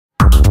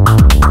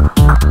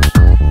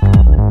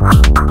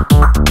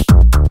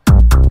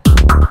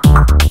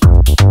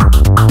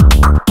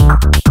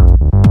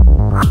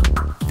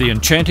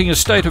enchanting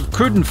estate of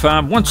Cruden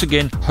Farm once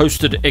again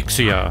hosted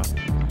XCR.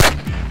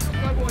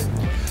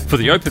 For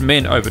the open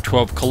men over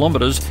 12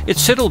 kilometres, it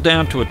settled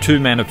down to a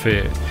two-man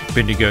affair,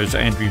 Bendigo's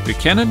Andrew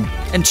Buchanan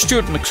and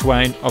Stuart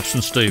McSwain of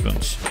St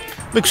Stephen's.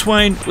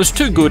 McSwain was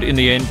too good in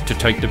the end to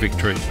take the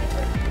victory.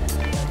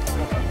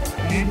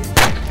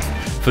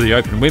 For the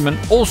open women,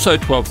 also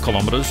 12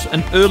 kilometres,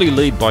 an early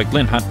lead by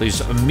Glen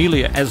Huntly's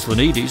Amelia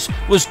Aslanides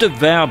was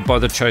devoured by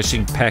the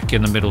chasing pack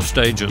in the middle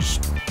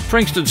stages.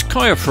 Frankston's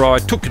Kaya Fry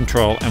took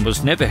control and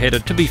was never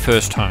headed to be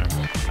first home.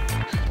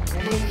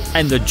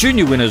 And the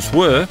junior winners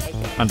were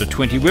under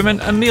 20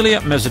 women, Amelia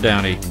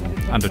Mazzadani;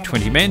 under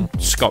 20 men,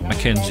 Scott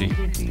McKenzie;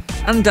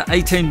 under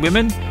 18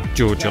 women,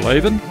 Georgia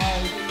Laven;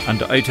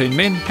 under 18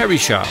 men, Harry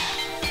Sharp;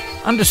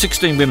 under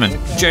 16 women,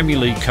 Jamie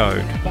Lee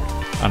Code;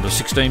 under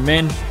 16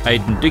 men,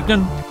 Aidan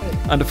Dignan;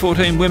 under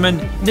 14 women,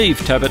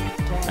 Neve Tabbett;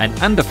 and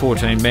under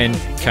 14 men,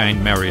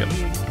 Kane Marriott.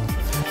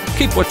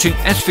 Keep watching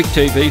Asphic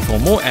TV for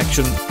more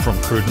action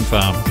from Cruden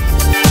Farm.